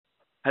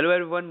Hello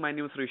everyone, my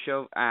name is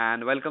Rishabh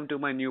and welcome to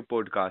my new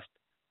podcast.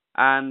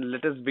 And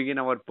let us begin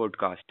our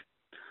podcast.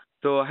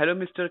 So, hello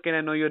Mister, can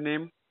I know your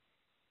name?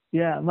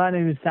 Yeah, my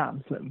name is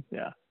Sam Slim.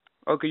 Yeah,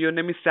 Okay, your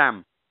name is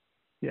Sam.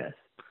 yes.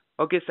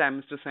 Okay,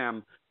 Sam, Mr.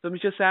 Sam. So,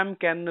 Mr. Sam,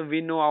 can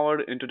we know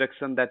our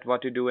introduction that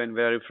what you do and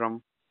where are you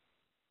from?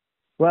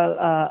 Well,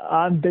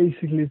 I'm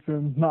basically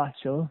from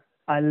Himachal.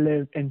 I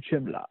live in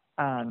Shimla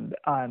and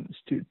I'm a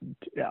student.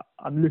 Yeah,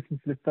 I'm looking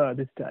for the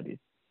further studies.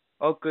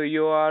 Okay,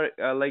 you are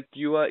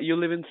you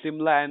live in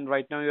Simla and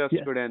right now you are a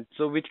Yes, student.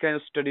 So, which kind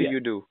of study yes. you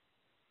do?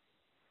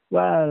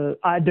 Well,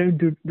 I don't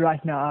do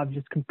right now. I've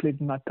just completed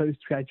my post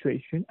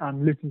graduation.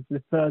 I'm looking for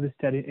the further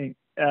study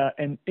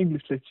in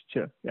English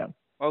literature. Yeah.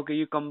 Okay,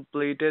 you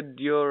completed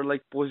your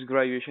post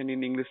graduation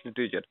in English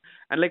literature.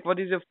 And what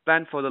is your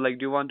plan for the do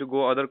you want to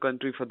go other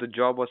country for the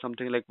job or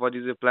something what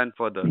is your plan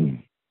further?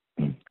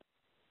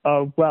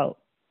 Well,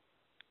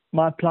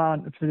 my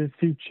plan for the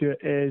future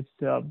is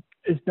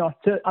not.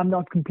 I'm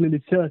not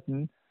completely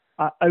certain.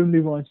 I only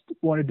want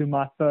to do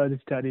my further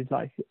studies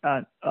like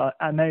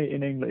MA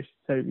in English.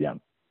 So yeah,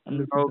 I'm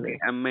looking for Okay, this.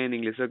 MA in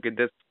English. Okay,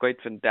 that's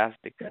quite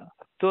fantastic. Yeah,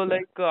 So,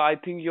 yeah, I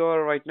think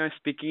you're right now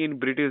speaking in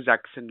British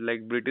accent,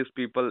 like British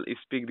people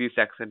speak this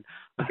accent.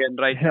 Okay, and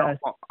right now yes,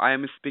 I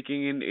am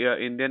speaking in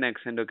Indian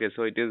accent. Okay,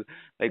 so it is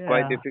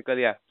quite yeah. difficult.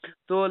 Yeah.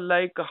 So,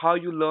 how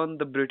you learn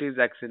the British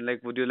accent?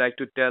 Like, would you like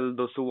to tell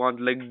those who want,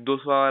 those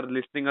who are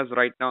listening us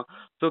right now?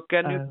 So,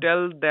 can you Uh,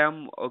 tell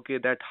them, okay,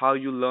 that how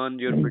you learn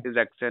your British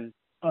accent?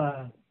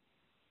 uh,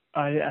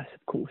 yes,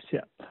 of course,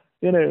 yeah.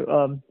 You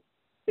know,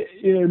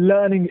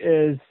 learning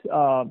is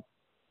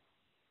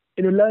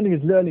learning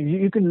is learning.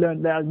 You can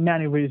learn. There are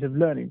many ways of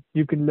learning.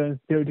 You can learn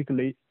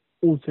theoretically.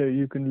 Also,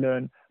 you can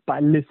learn by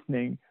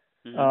listening.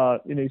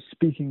 Mm-hmm.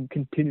 Speaking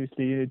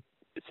continuously.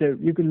 So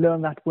you can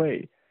learn that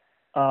way.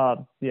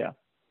 Yeah,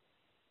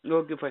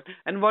 Okay, fine.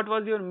 And what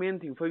was your main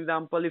thing? For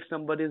example, if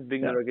somebody is yeah,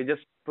 beginner, okay,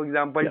 just for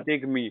example, yeah,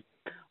 take me.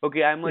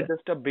 Okay, I'm yeah,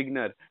 just a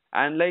beginner,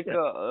 and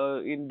yeah.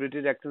 in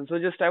British accent, so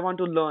just I want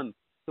to learn.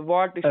 So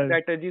what Oh,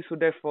 strategy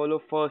should I follow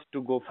first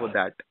to go for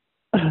that?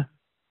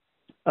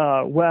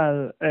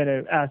 well,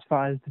 as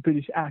far as the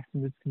British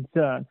accent is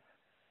concerned,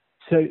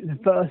 so the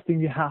first thing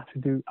you have to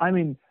do, I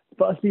mean,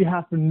 firstly you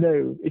have to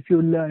know if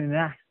you're learning an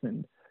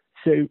accent.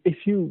 So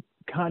if you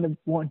kind of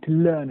want to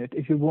learn it,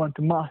 if you want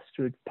to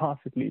master it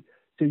perfectly,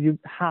 so you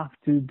have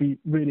to be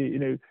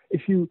really,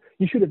 if you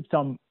should have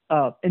some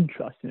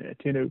interest in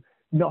it,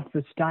 not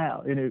for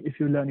style, if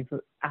you're learning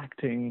for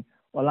acting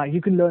or like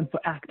you can learn for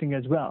acting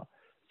as well.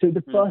 So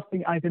the Hmm. first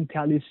thing I can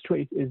tell you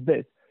straight is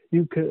this: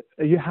 you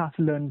have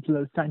to learn to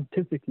learn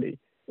scientifically.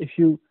 If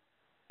you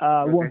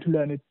want Okay. to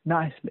learn it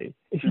nicely.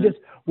 If you Hmm. just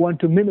want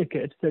to mimic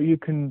it, so you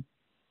can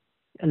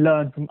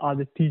learn from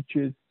other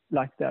teachers,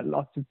 like there are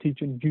lots of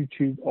teachers on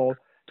YouTube or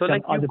So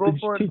some you other go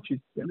British for teachers.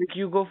 Yeah.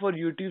 you go for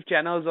YouTube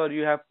channels or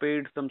you have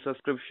paid some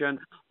subscription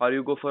or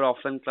you go for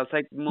offline class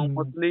Mm,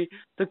 mostly.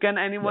 So can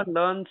anyone yeah.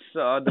 learn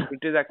the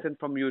British accent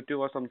from YouTube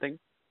or something?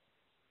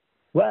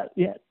 Well,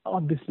 yeah,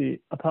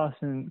 obviously a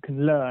person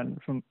can learn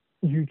from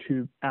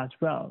YouTube as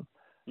well,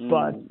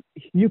 but Mm.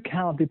 you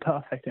cannot be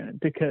perfect in it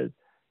because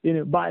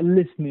by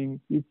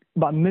listening,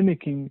 by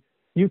mimicking,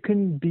 you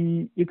can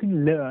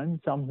learn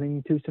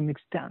something to some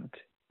extent,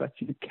 but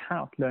you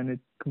cannot learn it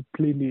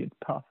completely and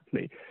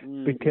perfectly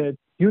Mm. because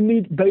you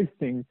need both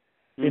things,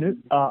 Mm.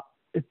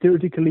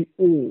 theoretically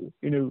or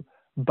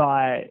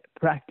by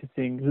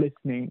practicing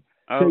listening.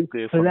 So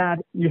Okay, for fine. that,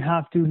 you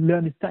have to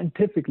learn it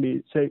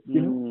scientifically. So,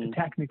 Mm.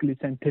 technically,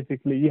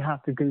 scientifically, you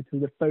have to go through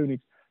the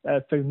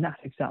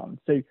phonetic sound.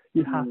 So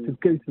you have to Mm.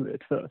 go through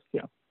it first.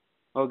 Yeah.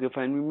 Okay,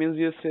 fine. Means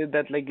you say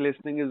that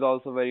listening is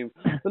also very.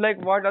 So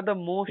what are the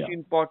most Yeah.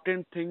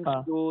 important things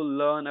Uh, to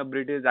learn a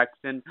British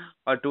accent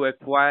or to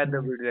acquire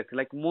the mm, British accent?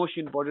 Like most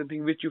important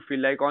thing which you feel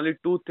like only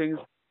two things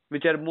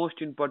which are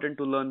most important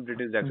to learn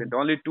British accent. mm,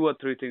 Only two or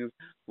three things.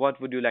 What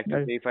would you like to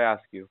no. say if I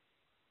ask you?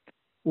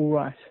 All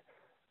right.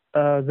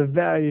 The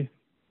very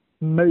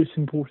most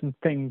important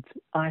thing,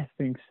 I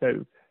think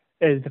so,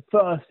 is the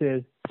first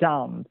is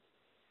sounds.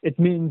 It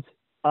means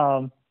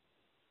um,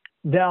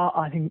 there are,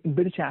 I think, in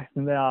British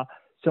accent, there are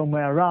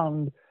somewhere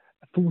around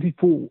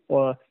 44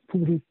 or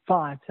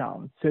 45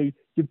 sounds. So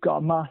you've got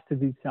to master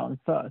these sounds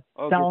first.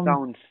 Okay, Sounds,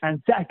 sounds.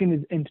 and second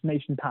is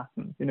intonation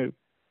patterns.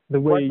 The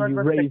way What you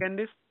what raise second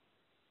is?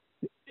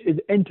 is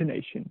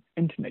intonation.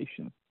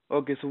 Intonation.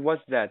 Okay, so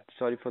what's that?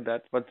 Sorry for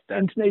that. What's that?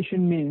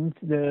 Intonation means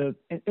the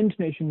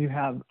intonation you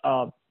have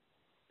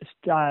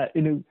style.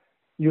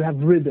 You have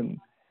rhythm,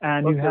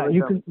 and Okay,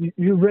 rhythm.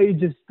 you raise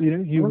this. You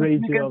Means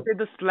raise you can your say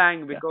the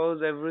slang yeah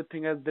because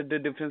everything has the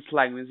different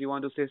slang. Means you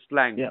want to say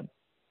slang. yeah.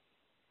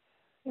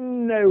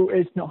 No,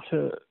 it's not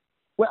a.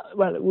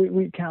 Well,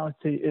 we can't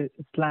say it's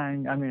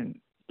slang. I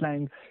mean,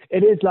 slang.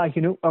 It is like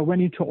when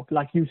you talk,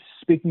 like you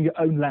speaking your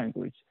own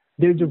language.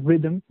 There's a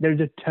rhythm. There's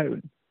a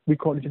tone. We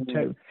call it a Mm-hmm.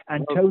 tone.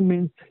 And Okay, tone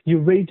means you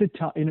raise a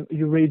tone.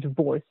 You raise a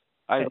voice.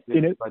 I got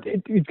it. Got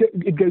it.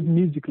 It goes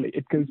musically.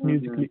 It goes Mm-hmm.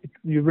 musically.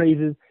 You raise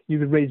it.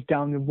 You raise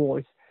down your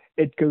voice.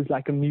 it goes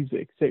like a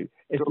music. So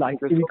So it's like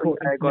okay, we so call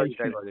I got it,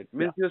 I intonation. got it.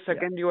 Yeah, Means your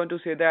yeah. second, you want to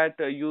say that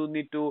you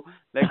need to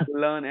like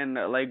learn and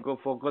like go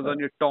focus Uh, on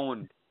your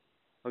tone.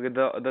 Okay,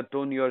 the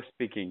tone you are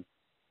speaking.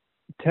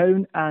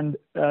 Tone and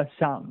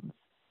sounds.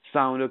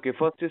 Sound. Okay,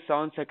 first is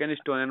sound, second is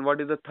tone, and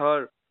what is the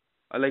third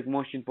like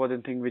most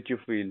important thing which you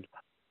feel?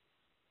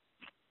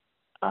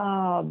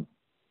 Um,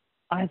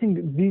 I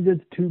think these are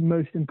the two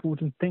most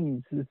important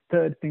things. The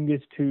third thing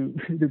is to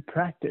to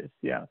practice.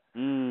 Yeah,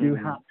 you Mm.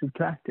 have to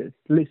practice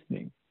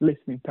listening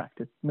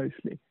practice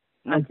mostly,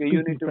 and Okay,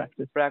 you speaking need to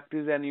practice.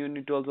 practice and you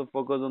need to also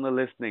focus on the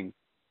listening.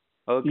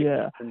 Okay,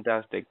 Yeah.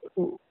 fantastic.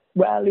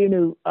 Well,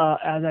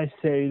 as I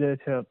say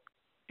that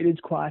it is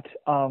quite,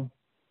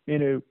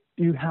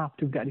 you have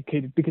to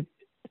dedicate it because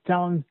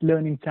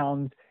learning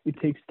sounds, it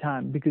takes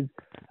time because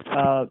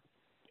uh,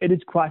 it is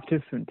quite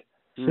different.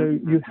 So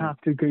you Mm-hmm. have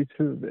to go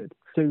through it.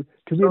 So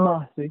to be a So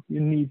master, you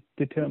need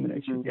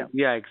determination. mhm. Yeah.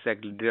 Yeah,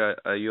 exactly.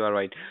 Yeah, you are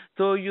right.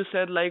 So you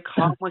said like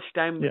how much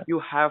time Yeah. you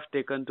have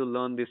taken to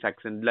learn this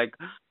accent? Like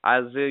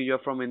as you're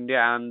from India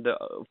and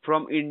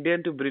from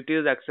Indian to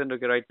British accent.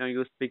 Okay, right now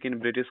you speak in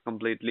British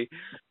completely.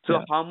 So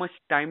Yeah. how much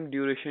time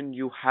duration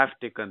you have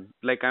taken?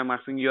 Like I'm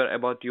asking you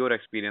about your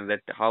experience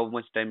that how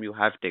much time you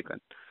have taken.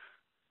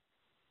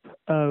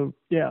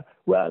 Yeah.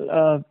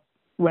 Well,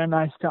 when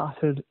I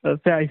started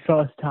very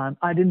first time,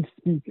 I didn't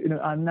speak.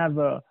 I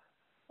never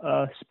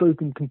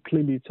spoken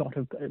completely sort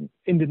of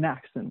Indian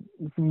accent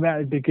from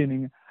very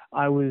beginning.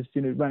 I was,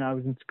 when I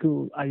was in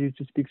school, I used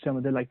to speak some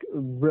of the like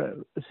r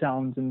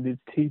sounds and the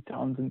t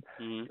sounds and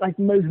Mm-hmm. like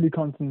mostly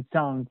consonant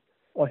sounds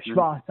or Mm-hmm.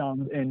 schwa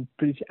sounds in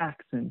British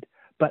accent.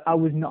 But I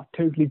was not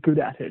totally good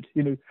at it.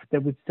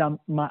 There was some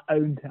my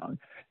own tone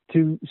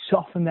to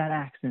soften that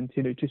accent.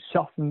 To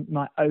soften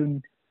my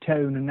own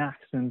tone and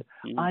accent.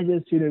 I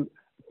just,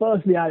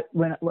 firstly, I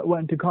when I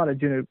went to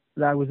college,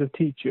 I was a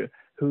teacher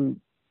who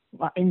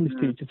my English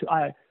Mm-hmm. teacher. So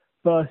I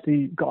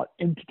firstly got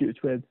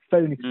introduced with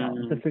phonic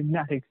sounds, the Mm-hmm.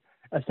 phonetics,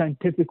 a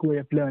scientific way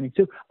of learning.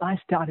 So I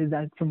started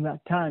that from that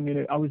time.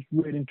 I was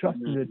really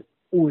interested in it.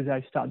 Mm-hmm. Always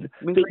I started.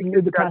 Means So like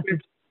you the started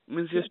passage,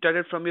 means you yeah,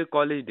 started from your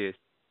college days.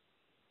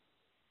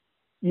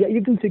 yeah,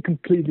 you can say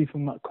completely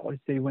from my college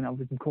day when I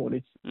was in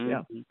college.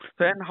 Yeah. Mm-hmm.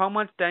 So, and how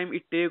much time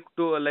it take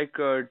to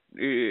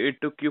it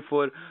took you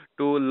for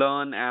to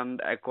learn and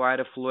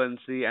acquire a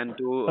fluency and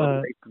to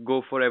Uh, like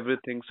go for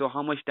everything. So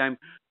how much time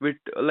with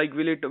like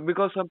will it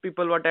because some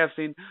people what I've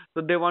seen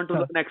so they want to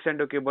uh, learn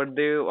accent okay but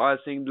they are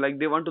saying like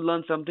they want to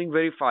learn something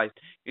very fast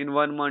in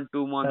 1 month,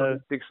 2 months, or uh,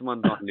 6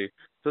 months only.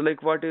 So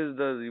like what is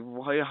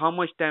the how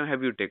much time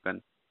have you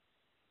taken?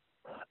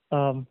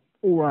 all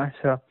right,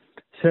 sir.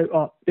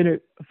 So,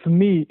 for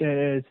me,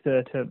 is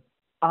that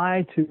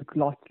I took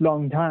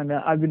long time.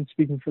 I've been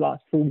speaking for the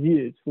last 4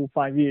 years,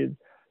 5 years.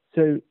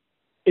 So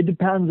it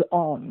depends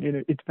on,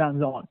 it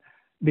depends on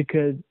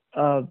because,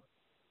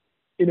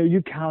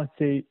 you can't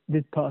say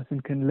this person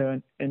can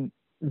learn in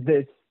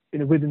this,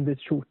 within this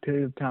short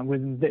period of time,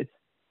 within this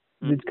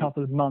Mm-hmm.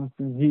 couple of months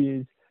and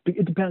years.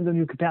 It depends on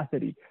your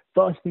capacity.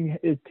 First thing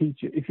is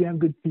teacher. If you have a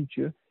good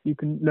teacher, you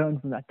can learn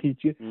from that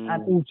teacher,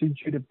 and Mm, also you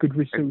should have good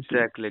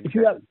resources. exactly, If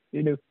you have,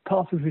 exactly.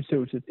 perfect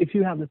resources, if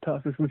you have the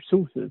perfect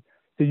resources,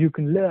 so you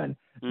can learn.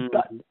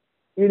 But Mm-hmm.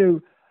 you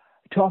know,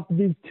 to have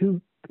these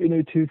two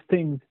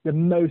things, the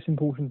most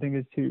important thing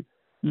is to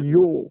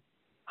your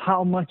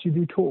how much you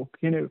do talk,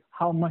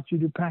 how much you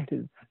do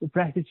practice. The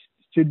practice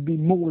should be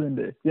more than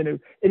this. It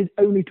is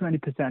only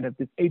 20% of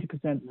this.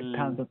 80%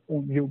 depends Mm-hmm.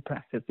 on your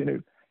practice.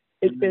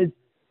 It is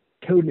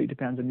totally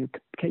depends on your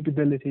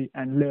capability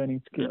and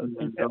learning skills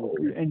and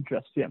Okay. your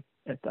interest. Yeah,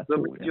 yes, that's So all.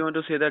 means Yeah, you want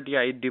to say that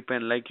yeah, it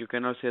depend. Like you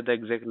cannot say the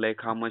exact like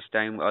how much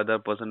time other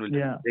person will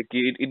yeah. like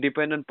it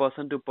depend on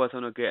person to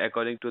person. Okay,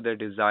 according to their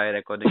desire,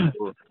 according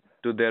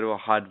to their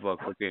hard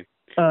work. Okay.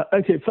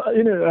 Okay, so,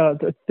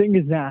 the thing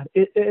is that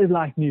it is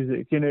like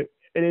music.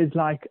 It is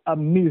like a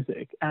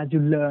music as you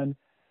learn.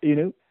 You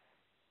know,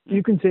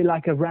 you can say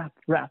like a rap,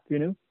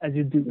 as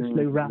you do Mm-hmm.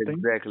 slow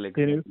rapping, Exactly,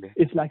 exactly.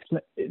 it's like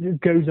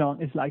it goes on.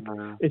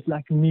 Uh, It's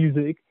like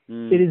music.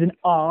 mm, It is an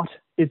art.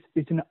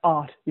 It's an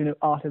art,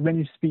 art. When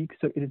you speak,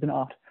 so it is an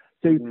art.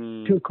 So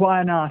mm, to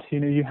acquire an art,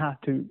 you have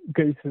to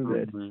go through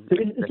it. So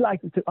it's exactly.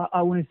 like so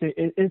I want to say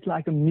it's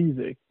like a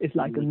music. It's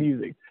like a Mm.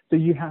 music. So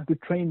you have to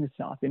train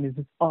yourself, and it's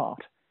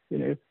art. You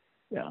know,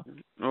 yeah,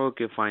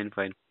 Okay, fine,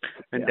 fine.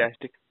 yeah.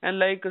 Fantastic. And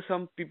like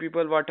some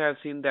people, what I've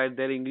seen that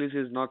their English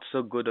is not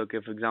so good. Okay,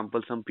 for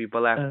example, some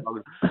people have Uh,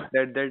 found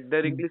that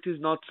their mm, English is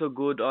not so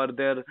good, or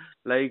their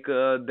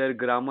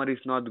grammar is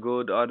not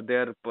good, or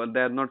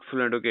they're not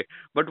fluent. Okay,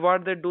 but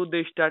what they do,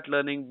 they start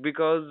learning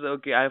because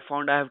okay, I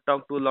have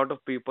talked to a lot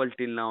of people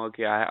till now.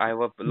 Okay, I have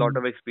a lot mm,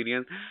 of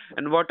experience,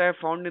 and what I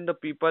found in the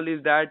people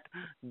is that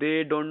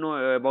they don't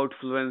know about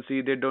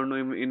fluency, they don't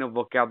know in a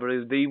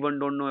vocabulary, they even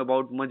don't know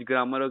about much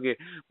grammar. Okay,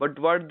 but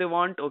what they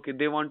want, okay,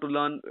 they want to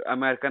learn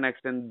American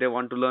accent, they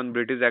want to learn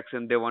British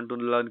accent, they want to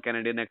learn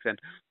Canadian accent.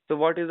 So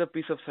what is a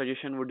piece of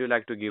suggestion would you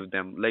like to give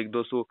them? Like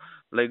those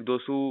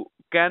who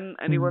can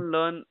mm. anyone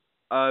learn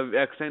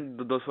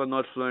accent, those who are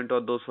not fluent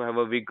or those who have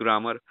a weak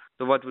grammar.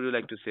 So what would you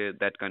like to say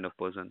that kind of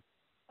person?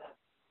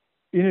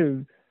 you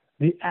know,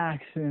 the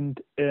accent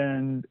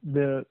and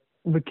the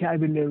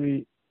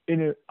vocabulary,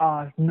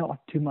 are not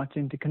too much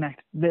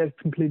interconnected. They're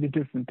completely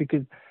different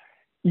because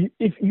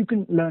if you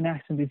can learn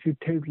accent, if you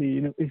totally,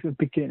 if you're a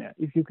beginner,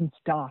 if you can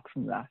start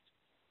from that,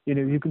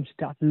 you can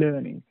start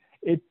learning.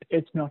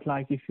 It's not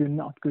like if you're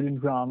not good in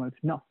grammar, if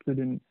you're not good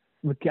in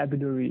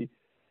vocabulary,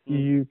 Mm.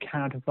 you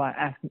cannot apply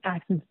accent.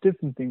 Accent's a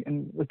different thing,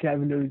 and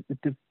vocabulary is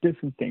a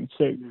different thing.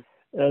 So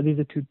Mm. these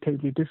are two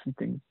totally different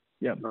things.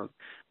 Yeah. Okay.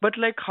 But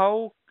like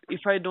how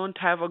if I don't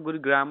have a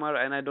good grammar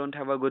and I don't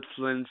have a good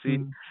fluency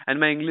Mm. and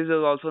my English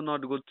is also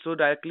not good, so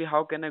directly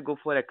how can I go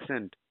for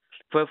accent?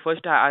 For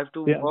first I have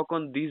to Yeah. work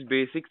on these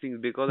basic things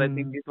because I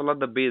think Mm. these are all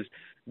the base.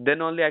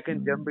 Then only I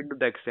can jump Mm. into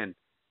the accent.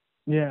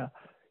 Yeah,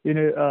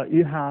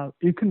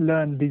 you can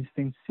learn these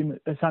things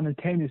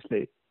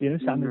simultaneously.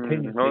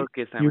 Simultaneously.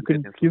 Okay,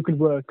 simultaneously.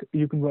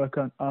 You can work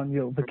on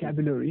your Mhm.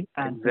 vocabulary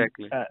and some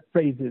Exactly.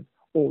 phrases,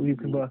 or you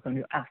can Mhm. work on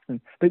your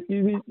accent. But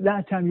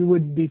that time you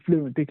wouldn't be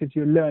fluent because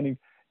you're learning.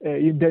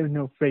 You don't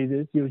know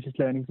phrases. You're just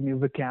learning some new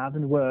vocab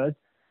and words.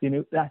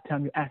 That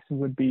time your accent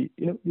would be.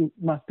 You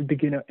must be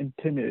beginner and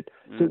timid.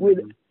 So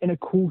Mhm. in a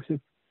course of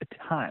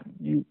time,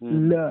 you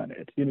Mhm. learn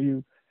it.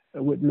 You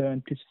would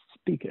learn to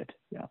speak it.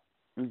 Yeah.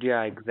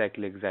 Yeah,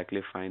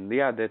 exactly, fine.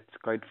 Yeah, that's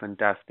quite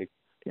fantastic.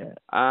 Yeah.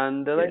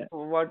 And like Yeah.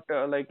 what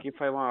like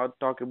if I want to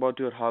talk about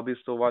your hobbies,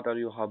 so what are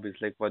your hobbies?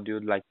 Like what do you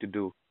like to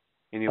do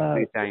in your Uh,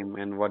 free time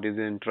and what is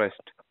your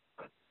interest?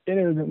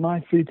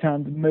 my free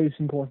time, the most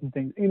important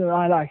thing,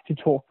 I like to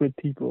talk with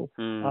people,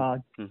 Hmm. uh,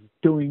 Hmm.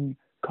 doing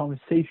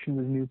conversation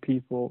with new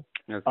people,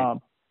 Okay.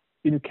 um,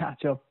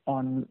 catch up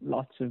on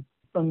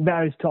on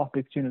various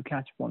topics,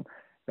 catch up on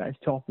various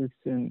topics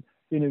and,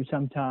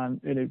 sometimes,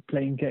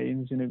 playing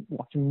games,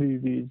 watching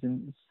movies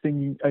and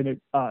singing,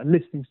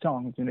 listening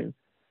songs,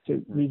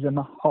 So Hmm. these are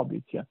my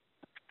hobbies, yeah.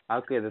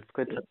 Okay, that's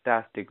quite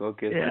fantastic.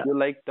 Okay, so Yeah. you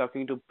like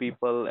talking to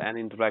people and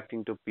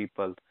interacting to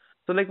people.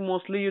 So like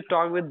mostly you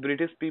talk with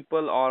British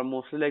people or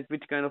mostly like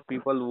which kind of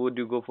people would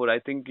you go for? I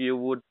think you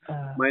would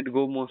Uh, might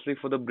go mostly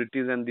for the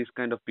British and this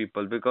kind of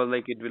people because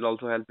like it will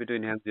also help you to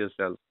enhance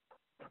yourself.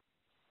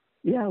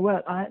 Yeah,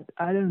 well,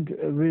 I don't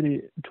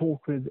really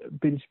talk with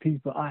British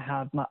people. I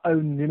have my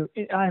own,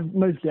 I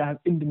have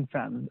Indian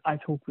friends. I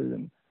talk with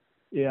them.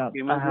 Yeah,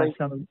 Okay, I means have like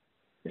some.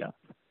 Yeah,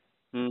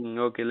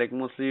 okay, like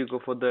mostly you go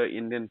for the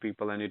Indian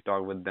people and you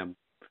talk with them.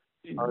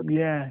 Okay.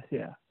 yes,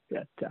 yeah,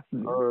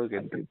 definitely. Oh, okay,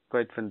 I that's do.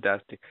 quite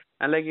fantastic.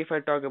 And like if I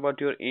talk about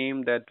your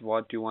aim that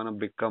what you want to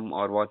become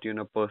or what you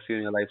want to pursue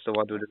in your life, so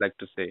what would you like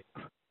to say?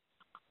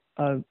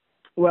 Uh,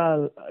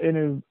 well,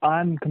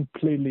 I'm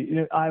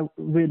completely, I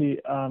really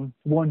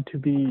want to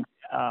be,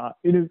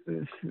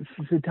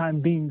 for the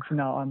time being, for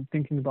now, I'm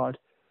thinking about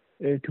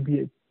to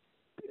be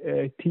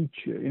a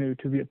teacher,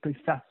 to be a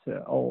professor,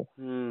 or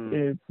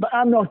Hmm. but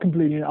I'm not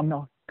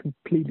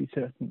completely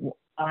certain what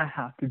I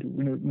have to do,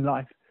 in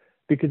life,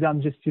 because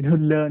I'm just,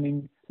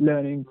 learning,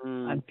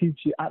 Hmm. and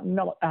future. I've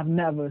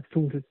never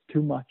thought it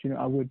too much,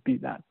 I would be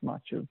that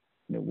much of,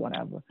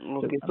 whatever.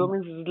 So Okay, so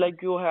means it's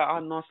like you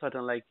are not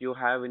certain, like you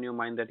have in your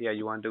mind that yeah,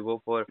 you want to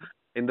go for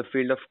in the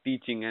field of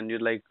teaching, and you're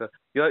like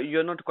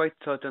you're not quite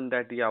certain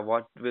that yeah,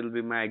 what will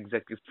be my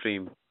exact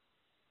stream.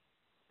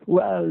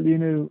 well,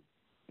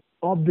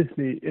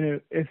 obviously,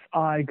 if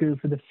I go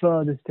for the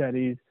further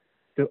studies,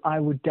 so I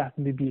would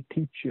definitely be a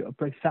teacher, a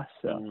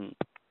professor. Hmm.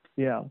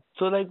 Yeah.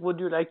 So like, would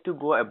you like to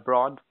go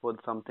abroad for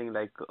something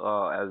like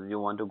as you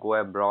want to go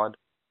abroad?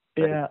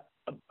 Like, Yeah,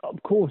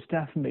 of course,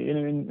 definitely.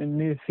 In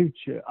near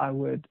future, I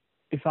would,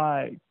 if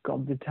I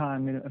got the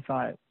time, if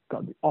I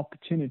got the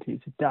opportunity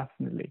to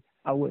definitely,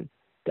 I would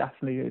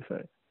definitely go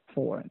for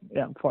foreign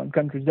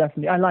countries.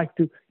 Definitely, I like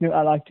to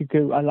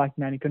go. I like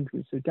many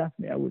countries, so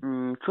definitely, I would.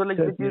 so like,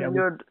 Certainly, I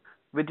would.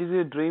 which is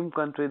your dream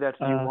country that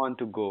you Uh, want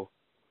to go?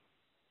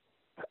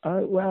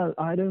 well,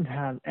 I don't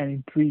have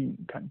any dream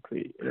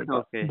country,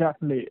 but Okay.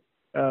 definitely,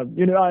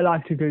 I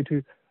like to go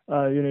to,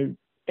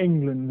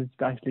 England,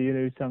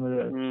 especially, some of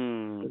the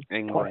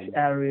posh England.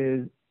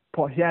 areas,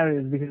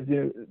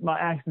 because my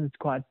accent is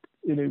quite,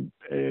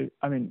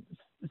 I mean,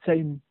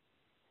 same.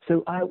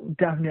 So I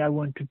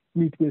want to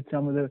meet with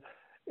some of the,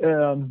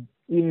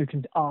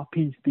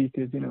 RP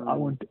speakers. I Hmm.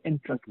 want to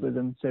interact Okay. with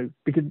them. So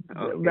because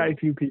Okay. very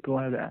few people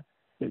are there.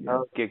 So,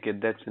 Okay,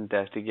 that's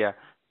fantastic. Yeah,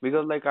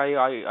 because like I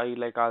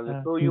like asked,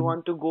 so you mhm.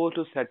 want to go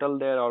to settle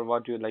there, or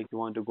what you like? You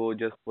want to go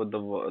just for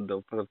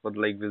for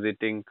like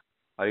visiting,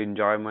 or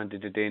enjoyment,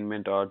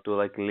 entertainment, or to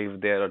like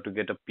live there, or to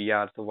get a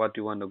PR. So what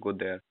you want to go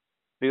there?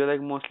 Because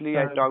like mostly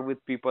I uh, talk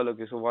with people.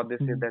 Okay, so what they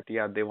say mhm. that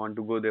yeah they want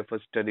to go there for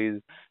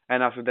studies,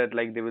 and after that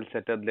like they will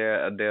settle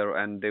there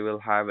and they will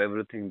have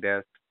everything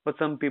there. But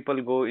some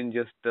people go in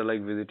just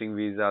like visiting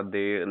visa.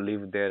 They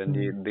live there and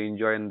Mhm. they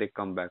enjoy and they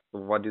come back. So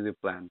what is your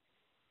plan?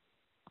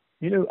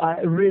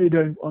 I really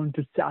don't want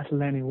to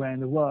settle anywhere in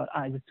the world.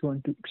 I just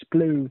want to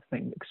explore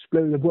things,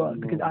 explore the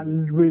world, because I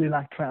Mm. really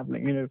like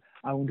traveling.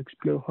 I want to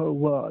explore whole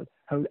world,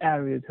 whole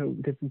areas, whole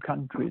different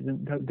countries,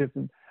 and whole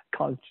different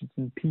cultures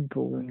and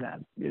people and that,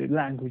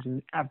 languages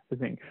and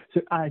everything.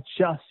 So I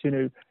just,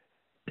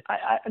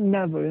 I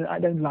never, I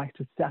don't like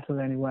to settle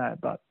anywhere,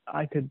 but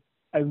I could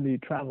only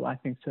travel. I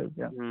think so.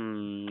 Yeah.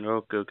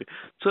 Okay, okay.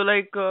 So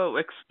like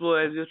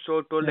explore, as you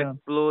told, Yeah.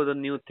 explore the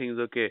new things.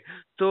 Okay.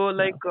 So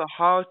like Yeah.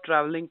 how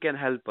traveling can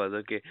help us.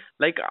 Okay.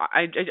 Like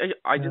I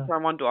just Yeah.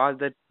 want to ask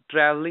that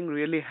traveling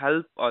really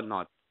help or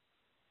not?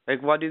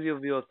 Like what is your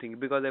view of things?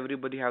 Because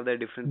everybody have their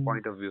different Mm.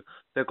 point of view.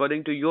 So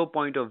according to your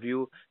point of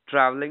view,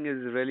 traveling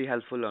is really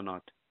helpful or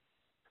not?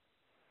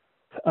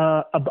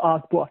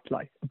 About what?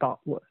 Like about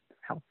what?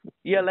 Helpful.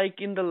 Yeah,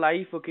 like in the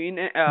life, okay, in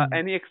Mm.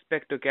 any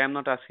aspect, okay. I'm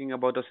not asking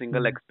about a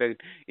single Mm.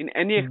 aspect. In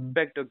any Mm.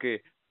 aspect,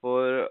 okay.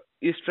 For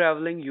is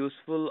traveling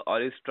useful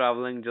or is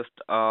traveling just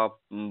a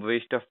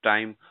waste of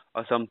time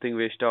or something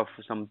waste of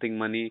something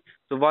money?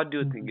 So what do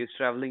you think? Mm. Is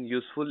traveling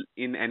useful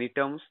in any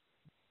terms?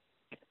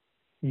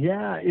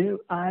 Yeah,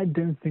 I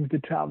don't think the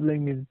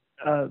traveling is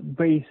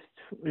waste.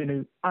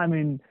 I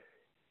mean,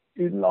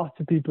 lots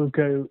of people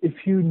go. If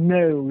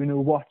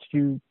what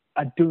you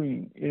are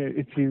doing,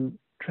 if you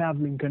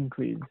traveling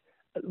countries,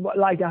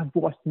 like I've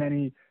watched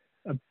many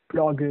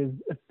bloggers,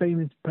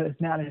 famous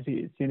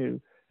personalities,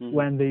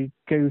 Mm-hmm. when they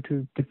go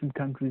to different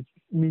countries,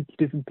 meet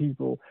different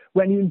people.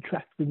 When you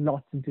interact with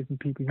lots of different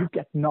people, you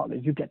get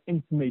knowledge, you get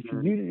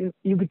information,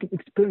 you become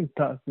experienced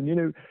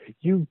person.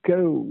 You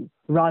go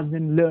rather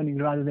than learning,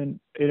 rather than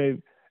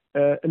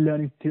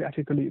learning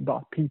theoretically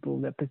about people,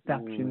 their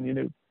perception.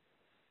 Mm-hmm.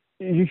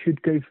 You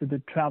should go for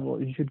the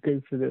travel. You should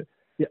go for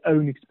your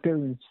own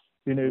experience.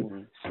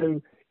 Mm-hmm.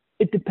 So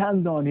it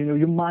depends on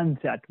your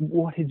mindset.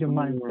 What is your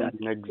mindset?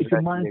 If your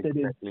Exactly, mindset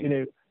is exactly.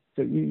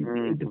 so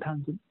it Mm-hmm.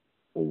 depends on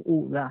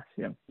all that.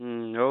 Yeah,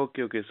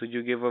 Okay, okay. So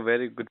you gave a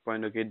very good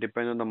point. Okay, it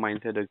depends on the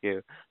mindset. Okay,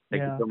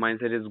 like if yeah, the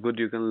mindset is good,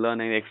 you can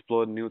learn and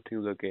explore new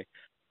things. Okay,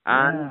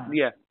 and yeah.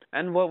 yeah,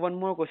 and one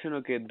more question.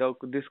 Okay,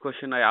 this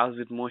question I asked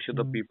with most of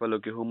the Mm, people.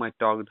 Okay, whom I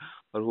talked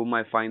or whom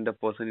I find the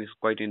person is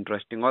quite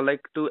interesting, or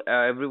like to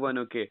everyone.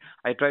 Okay,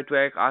 I try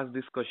to ask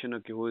this question.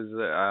 Okay, who is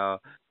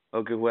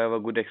okay, who have a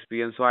good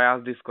experience. So I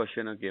asked this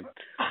question. Okay,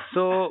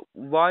 so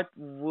what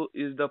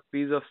is the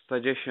piece of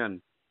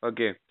suggestion?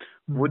 Okay,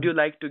 would mm, you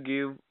like to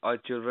give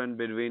children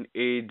between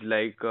age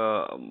like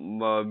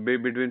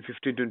between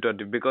 15 to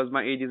 20? Because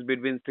my age is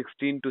between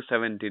 16 to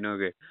 17.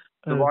 Okay.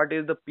 So uh, what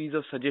is the piece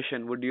of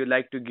suggestion would you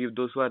like to give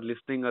those who are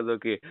listening us?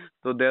 Okay.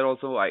 So there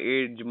also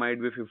age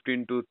might be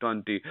 15 to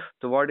 20.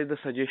 So what is the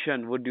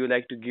suggestion would you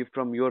like to give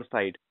from your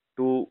side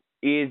to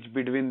age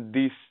between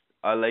this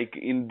like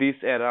in this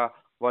era?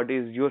 What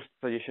is your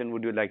suggestion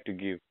would you like to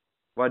give?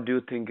 What do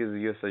you think is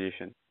your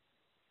suggestion?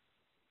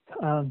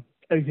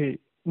 okay.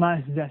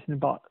 My suggestion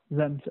about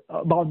them,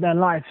 about their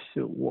life.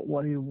 So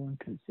what do you want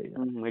to say?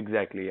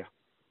 Exactly. Yeah.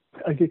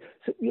 Okay,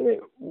 so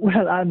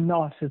well, I'm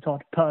not the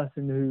sort of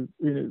person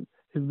who is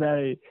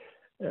very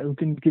who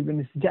can give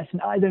any suggestion.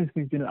 I don't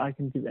think I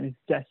can give any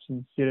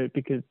suggestions,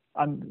 because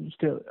I'm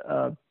still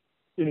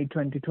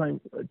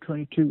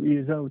 22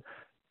 years old,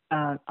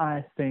 and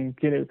I think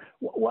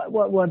what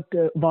about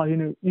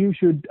you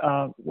should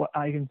what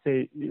I can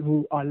say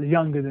who are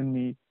younger than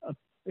me,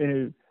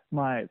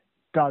 my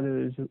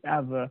brothers,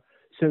 whoever.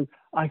 So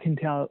I can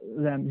tell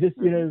them just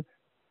Mm-hmm.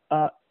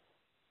 uh,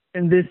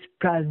 in this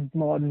present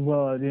modern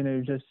world,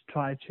 just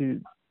try to,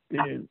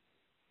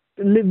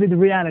 live with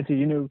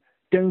reality.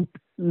 Don't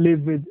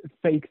live with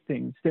fake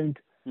things. Don't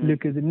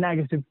look at the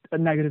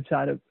negative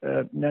side of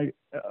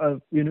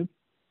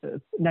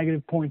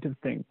negative point of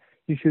things.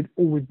 You should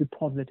always be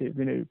positive.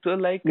 So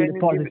like, With a can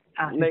you give positive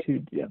like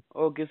attitude. Yeah,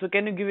 okay, so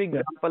can you give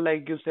yeah, example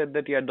like you said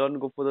that yeah, don't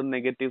go for the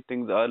negative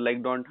things or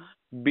like don't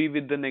be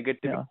with the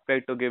negative yeah,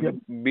 aspect. Okay, yeah.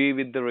 be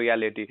with the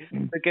reality.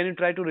 So can you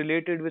try to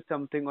relate it with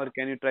something or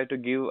can you try to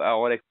give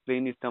or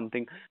explain it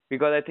something?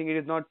 Because I think it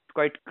is not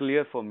quite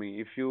clear for me.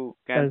 If you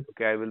can, Uh,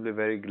 okay, I will be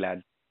very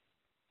glad.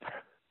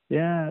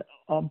 yeah,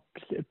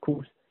 obviously, of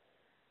course.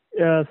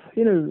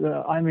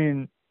 I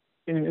mean,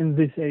 in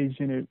this age,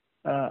 in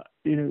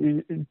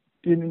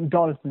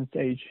adolescence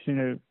age,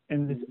 in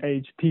this Mm-hmm.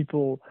 age,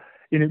 people,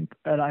 and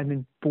I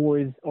mean,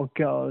 boys or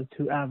girls,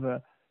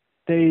 whoever,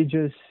 they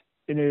just,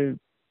 you know,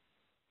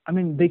 I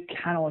mean,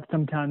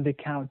 sometimes they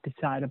cannot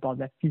decide about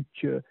their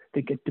future.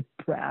 They get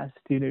depressed,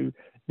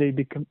 they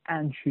become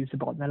anxious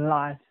about their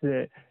life.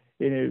 They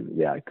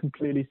are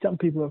completely, some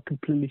people are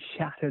completely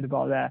shattered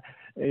about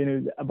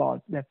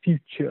about their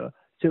future.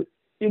 So,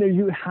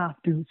 you have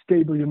to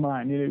stable your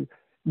mind,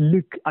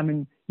 I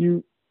mean,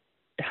 you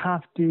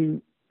have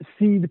to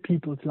see the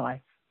people's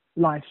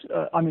lives.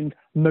 I mean,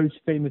 most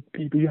famous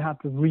people. You have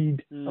to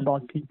read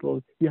Mm-hmm. about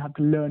people. You have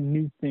to learn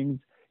new things.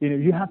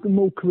 You have to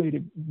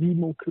be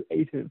more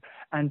creative,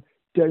 and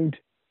don't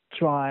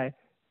try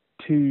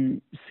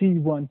to see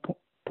one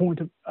point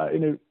of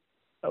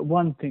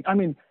one thing.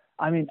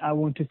 I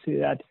want to say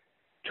that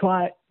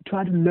try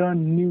to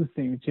learn new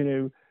things.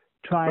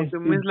 Try Okay,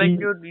 to means like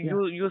be yeah,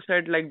 you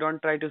said like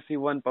don't try to see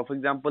one part. For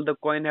example, the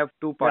coin have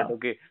two part. yeah,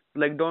 Okay,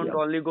 like don't yeah,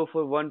 only go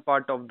for one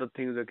part of the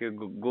things. Okay,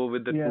 go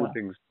with the two yeah.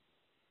 things.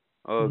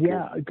 Okay.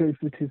 Yeah, I go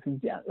for two things.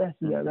 Yeah,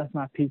 Mm-hmm. that's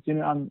my piece.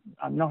 I'm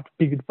not a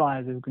big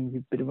advisor who can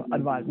give a bit of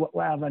advice. Mm-hmm.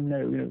 Whatever I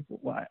know,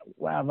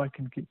 whatever I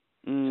can give.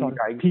 Mm, sort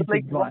of right. So piece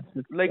of advice.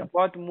 like Yeah.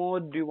 what more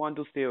do you want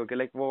to say? Okay,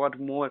 like what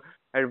more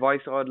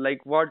advice or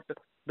like what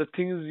the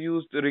things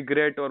you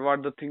regret or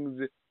what the things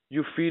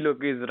you feel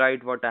okay is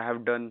right what I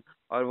have done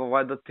or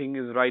what the thing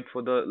is right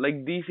for the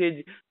like this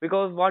age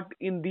because what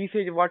in this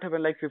age what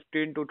happened like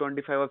 15 to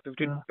 25 or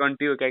 15 to Yeah.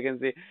 20 okay I can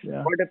say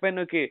Yeah. what happened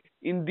okay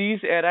in this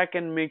era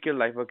can make your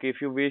life okay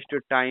if you waste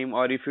your time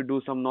or if you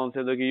do some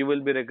nonsense okay you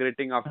will be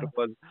regretting Yeah.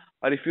 afterwards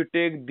or if you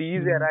take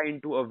these Mm. era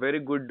into a very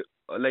good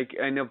like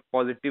in a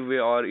positive way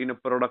or in a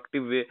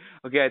productive way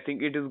okay I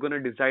think it is going to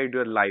decide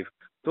your life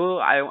so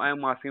I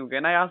am asking okay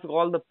and I ask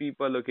all the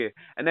people okay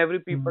and every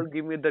Mm. people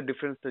give me the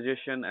different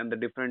suggestion and the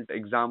different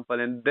example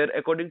and their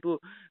according to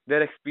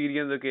their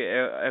experience okay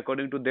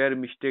according to their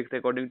mistakes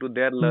according to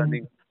their Mm.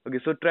 learning okay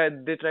so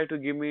they try to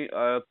give me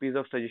a piece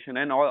of suggestion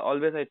and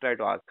always I try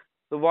to ask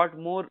so what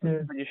more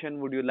Yeah. suggestion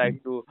would you like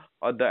Mm. to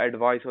or the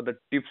advice or the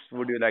tips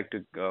would you like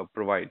to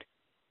provide.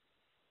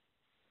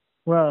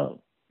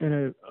 Well,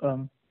 don't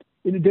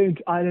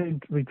I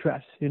don't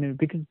regret,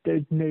 because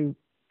there's no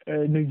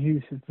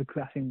use of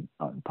regretting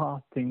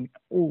past thing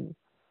or,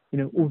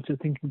 also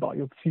thinking about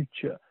your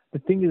future. The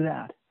thing is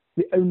that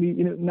the only,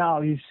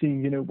 now you're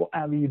seeing,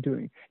 whatever you're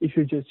doing, if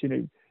you're just,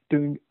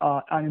 doing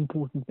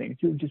unimportant things,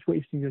 you're just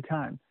wasting your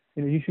time.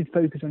 You should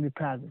focus on your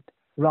present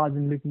rather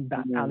than looking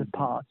back at the Mm-hmm.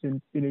 past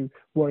and,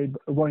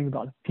 worrying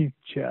about the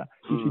future.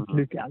 You should Mm-hmm.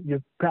 look at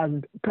your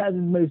present.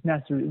 Present most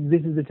necessary.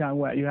 This is the time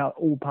where you have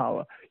all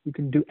power. You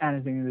can do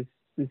anything in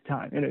this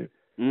time.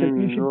 So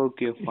you Mm, should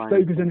okay,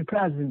 fine, focus on fine. the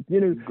present.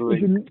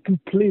 Great.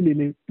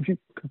 If you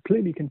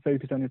completely can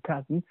focus on your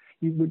present,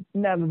 you would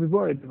never be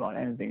worried about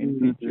anything in the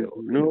future.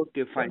 Mm-hmm.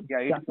 Okay, So fine. Yeah,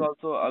 it is that's it.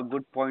 also a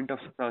good point of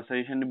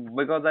suggestion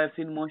because I've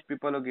seen most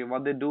people, okay,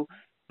 what they do,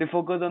 they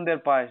focus on their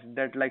past,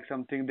 that like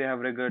something they have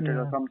regretted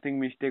or Yeah, something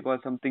mistake or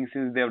something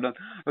since they have done.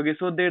 Okay,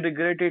 so they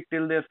regret it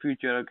till their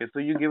future. Okay, so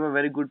you give a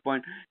very good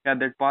point. Yeah,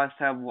 that past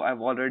have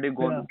already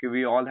gone. yeah. Okay,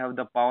 we all have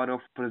the power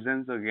of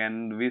presence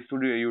again. We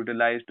should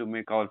utilize to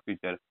make our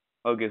future.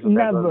 Okay, so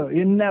that was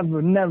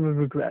Never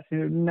regret.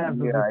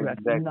 Never yeah, regret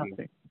exactly.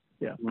 nothing.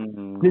 Yeah,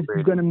 this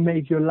is Great, gonna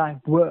make your life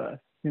worse.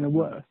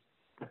 Worse.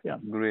 Yeah.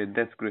 great.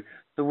 That's great.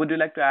 So would you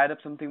like to add up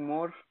something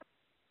more?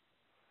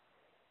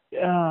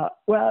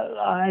 Well,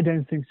 I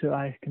don't think so.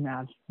 I can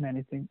add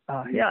anything.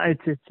 Yeah,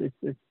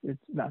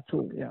 that's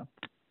all. Yeah,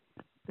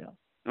 yeah,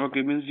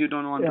 Okay, means you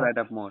don't want to yeah. add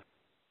up more.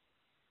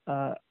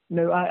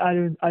 No, I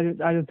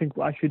don't think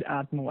I should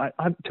add more.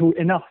 I'm told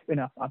enough.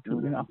 I've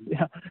told enough. Mm.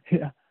 Yeah,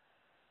 yeah.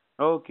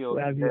 Okay,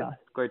 What okay, have you that's asked?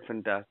 quite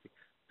fantastic.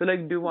 So,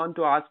 like, do you want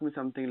to ask me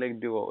something? Like,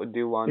 do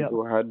you want Yeah,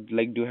 to have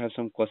like do you have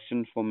some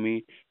questions for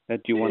me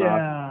that you want to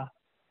ask? yeah.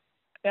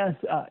 Yes,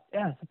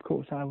 yes. Of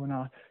course, I will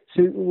not.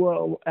 So,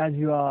 well, as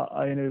you are,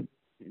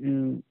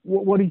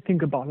 what do you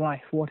think about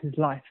life? What is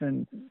life,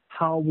 and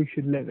how we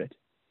should live it?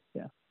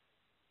 Yeah,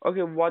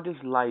 Okay, what is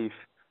life?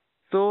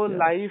 So,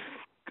 yeah. life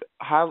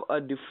have a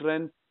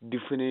different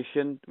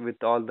definition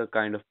with all the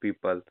kind of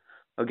people.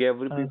 Okay,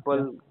 every Yeah.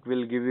 people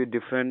will give you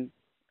different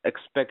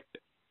expect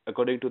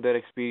according to their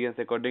experience,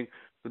 according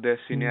to their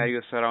Mm,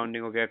 scenario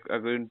surrounding, okay,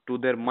 according to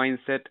their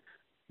mindset,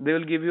 they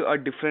will give you a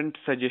different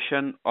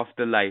suggestion of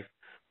the life.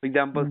 For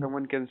example, mm,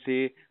 someone can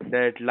say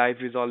that life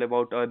is all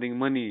about earning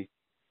money.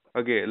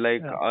 Okay,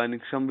 like yeah.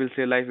 some will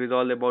say life is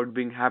all about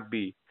being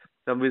happy.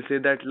 Some will say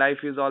that life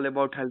is all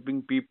about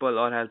helping people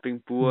or helping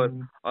poor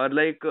Mm, or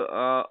like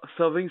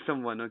serving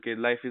someone. Okay,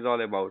 life is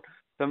all about.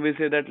 Some will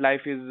say that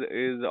life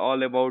is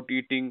all about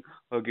eating.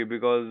 Okay,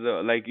 because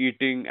like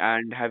eating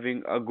and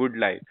having a good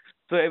life.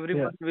 So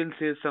yeah. everyone will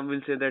say some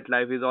will say that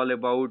life is all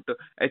about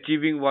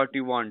achieving what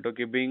you want.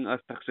 Okay, being a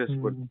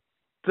successful. Mm,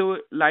 So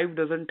life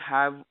doesn't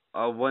have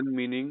one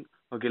meaning.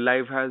 Okay,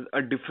 life has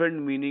a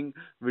different meaning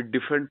with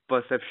different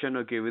perception.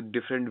 Okay, with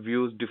different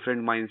views,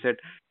 different mindset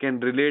can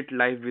relate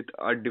life with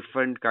a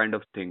different kind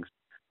of things.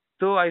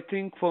 So I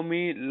think for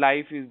me,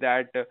 life is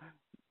that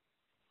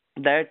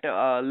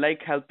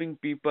like helping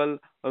people.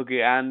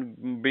 Okay,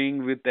 and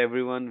being with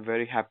everyone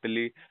very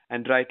happily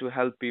and try to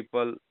help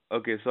people.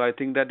 Okay, so I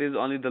think that is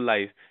only the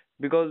life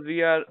because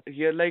we are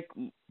here like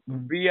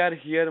mm, we are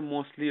here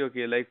mostly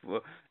okay like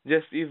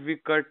just if we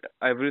cut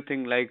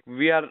everything like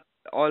we are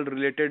all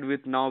related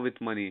with now with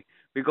money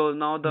because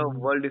now the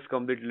mm, world is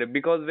completely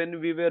because when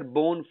we were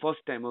born first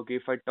time okay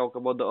if I talk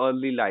about the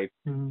early life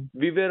mm,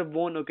 we were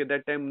born okay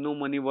that time no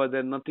money was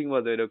there nothing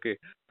was there okay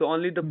so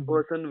only the mm,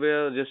 person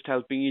were just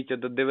helping each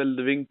other they were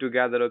living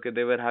together okay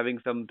they were having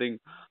something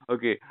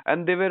okay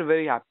and they were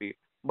very happy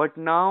but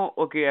now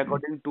okay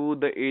according to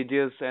the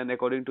ages and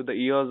according to the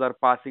years are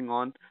passing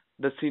on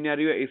the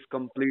scenario is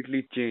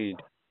completely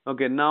changed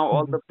okay now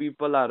all mm, the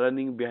people are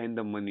running behind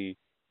the money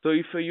so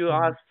if you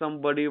mm, ask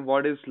somebody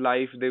what is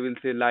life they will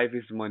say life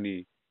is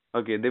money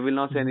okay they will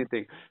not say mm,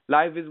 anything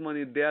life is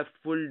money they are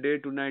full day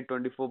to night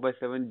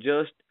 24/7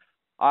 just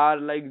are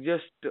like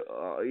just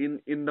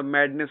in the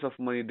madness of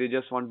money they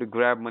just want to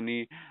grab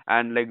money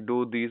and like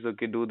do this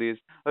okay do this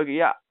okay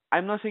yeah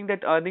I'm not saying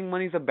that earning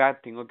money is a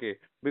bad thing okay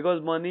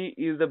because money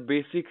is the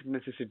basic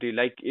necessity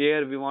like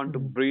air we want to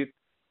mm, breathe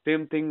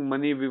same thing,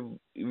 money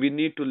we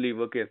need to live.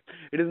 Okay,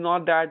 it is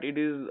not that it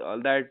is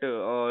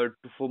that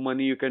for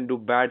money you can do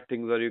bad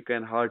things, or you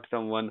can hurt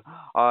someone,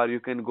 or you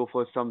can go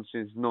for some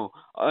sins. No,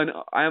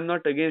 I am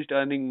not against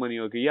earning money.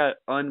 Okay, yeah,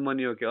 earn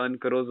money. Okay, earn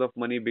crores of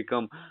money,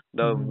 become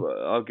the Mm-hmm.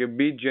 okay,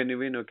 be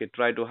genuine. Okay,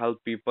 try to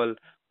help people.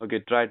 Okay,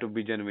 try to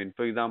be genuine.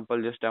 For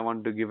example, just I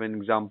want to give an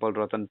example,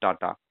 Ratan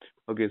Tata.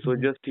 Okay, so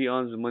Mm-hmm. just he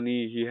earns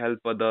money, he help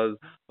others.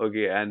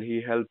 Okay, and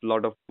he help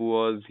lot of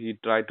poor. He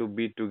try to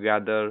be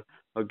together.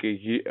 Okay,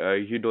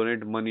 he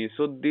donate money.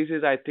 So this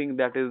is, I think,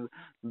 that is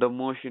the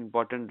most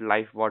important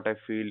life what I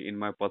feel in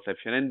my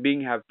perception. And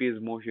being happy is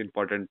most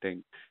important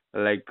thing.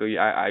 Like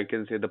I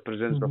can say the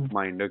presence of Mm-hmm.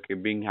 mind. Okay,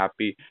 being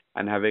happy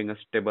and having a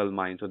stable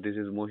mind. So this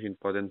is most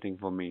important thing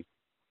for me.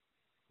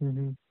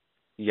 Mm-hmm.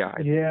 Yeah.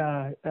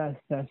 Yeah, that's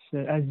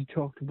as you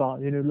talked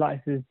about.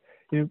 Life is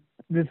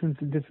different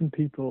for different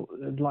people.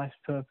 Life's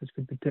purpose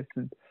could be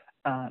different.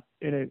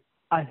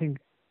 I think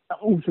I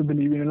also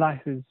believe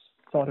life is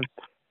sort of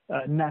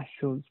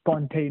natural,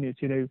 spontaneous.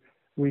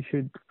 We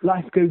should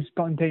life goes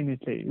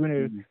spontaneously.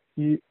 Mm.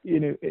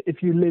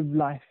 If you live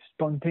life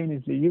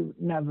spontaneously, you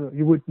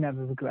would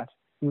never regret.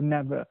 You would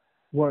never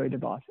worried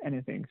about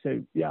anything.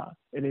 So yeah,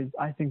 it is.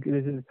 I think it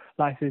is.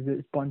 Life is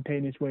a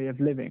spontaneous way of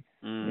living.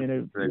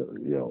 Mm. Right.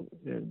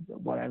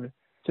 Whatever.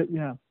 So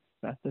yeah,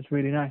 that's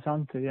really nice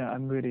answer. Yeah,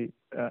 I'm really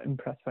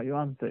impressed by your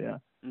answer. Yeah,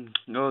 Mm.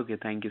 Okay,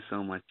 thank you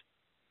so much.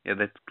 Yeah,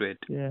 that's great.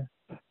 yeah.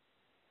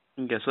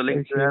 Okay, so like,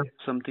 do you have Okay.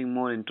 something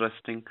more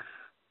interesting?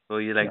 So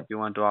Yeah. you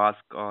want to ask,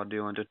 or do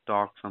you want to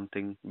talk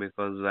something?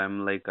 Because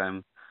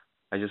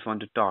I just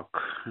want to talk.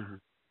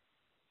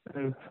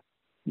 Uh,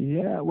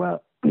 yeah.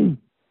 Well.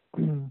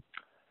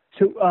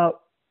 So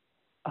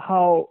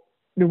how?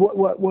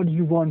 What do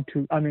you want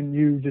to? I mean,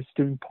 you just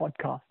doing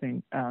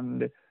podcasting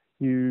and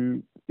you're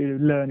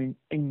learning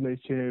English.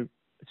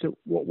 So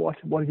what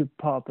is your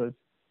purpose?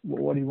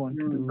 What do you want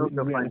to Mm, do in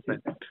okay, fine, reality?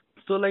 fine.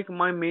 So like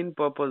my main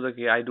purpose,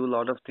 okay, I do a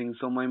lot of things.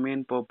 So my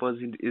main purpose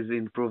is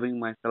improving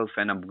myself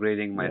and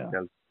upgrading Yeah.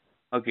 myself.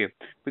 Okay,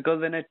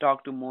 because when I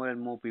talk to more and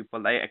more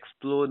people, I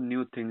explore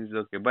new things.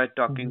 Okay, by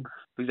talking, Mm-hmm.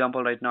 for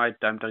example, right now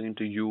I'm talking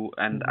to you,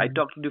 and I Mm-hmm.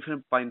 talk to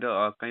different kind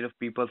of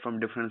people from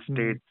different Mm-hmm.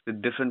 states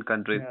with different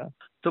countries. Yeah.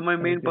 So my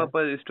main Okay.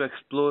 purpose is to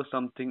explore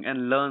something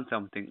and learn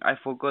something. I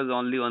focus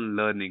only on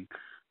learning.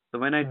 So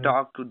when I Uh,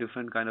 talk to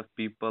different kind of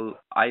people,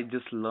 I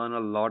just learn a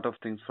lot of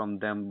things from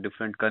them,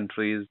 different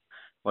countries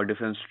or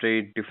different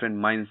state, different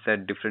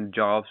mindset, different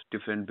jobs,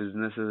 different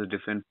businesses,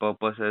 different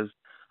purposes.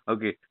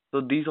 Okay,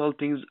 so these all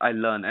things I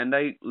learn, and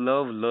I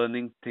love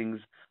learning things.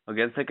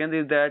 Okay, and second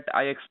is that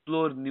I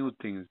explore new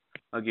things.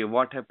 Okay,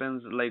 what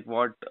happens, like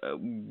what,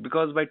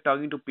 because by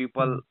talking to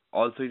people, mm,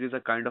 also it is a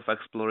kind of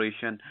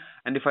exploration.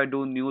 And if I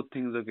do new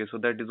things, okay, so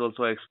that is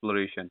also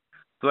exploration.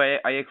 So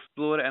I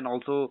explore, and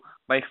also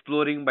by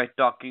exploring, by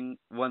talking,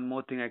 one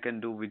more thing I can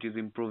do, which is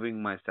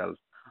improving myself.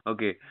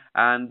 Okay,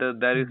 and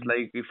there is mm,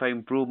 like, if I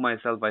improve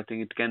myself, I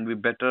think it can be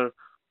better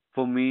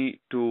for me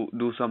to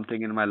do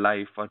something in my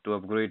life or to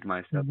upgrade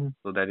myself. mm-hmm.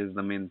 So that is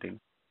the main thing.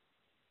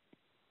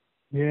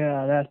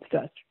 Yeah,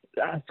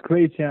 that's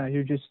great. Yeah,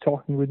 you're just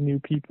talking with new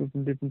people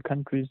from different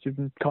countries,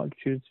 different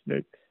cultures,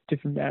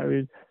 different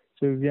areas.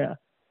 So yeah,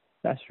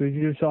 that's really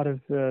you're sort of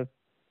a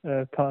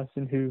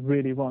person who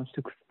really wants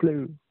to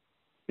explore,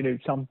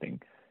 something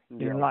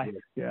Yeah. in life.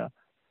 Yeah,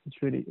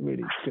 it's really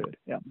really good.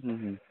 Yeah.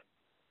 Mm-hmm.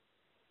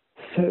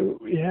 So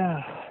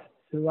yeah,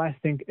 so I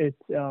think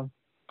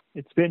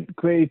it's been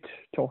great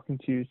talking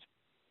to you. It's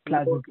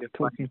pleasant Okay,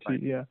 fine, talking to fine.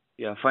 you. Yeah.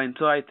 Yeah, fine.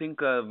 So I think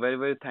very,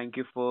 very thank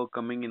you for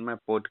coming in my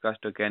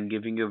podcast, okay, and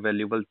giving your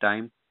valuable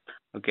time.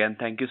 Okay, and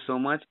thank you so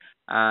much.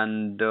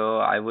 And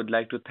I would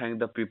like to thank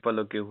the people,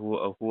 okay,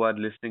 who are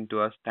listening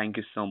to us. Thank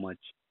you so much.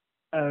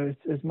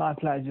 It's my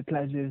pleasure.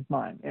 Pleasure is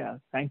mine. Yeah.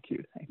 Thank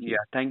you. Thank you.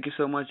 Yeah, thank you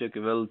so much. Okay,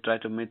 we'll try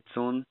to meet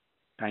soon.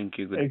 Thank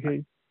you. Goodbye.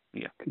 Okay.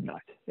 Yeah. Good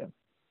night. Yeah.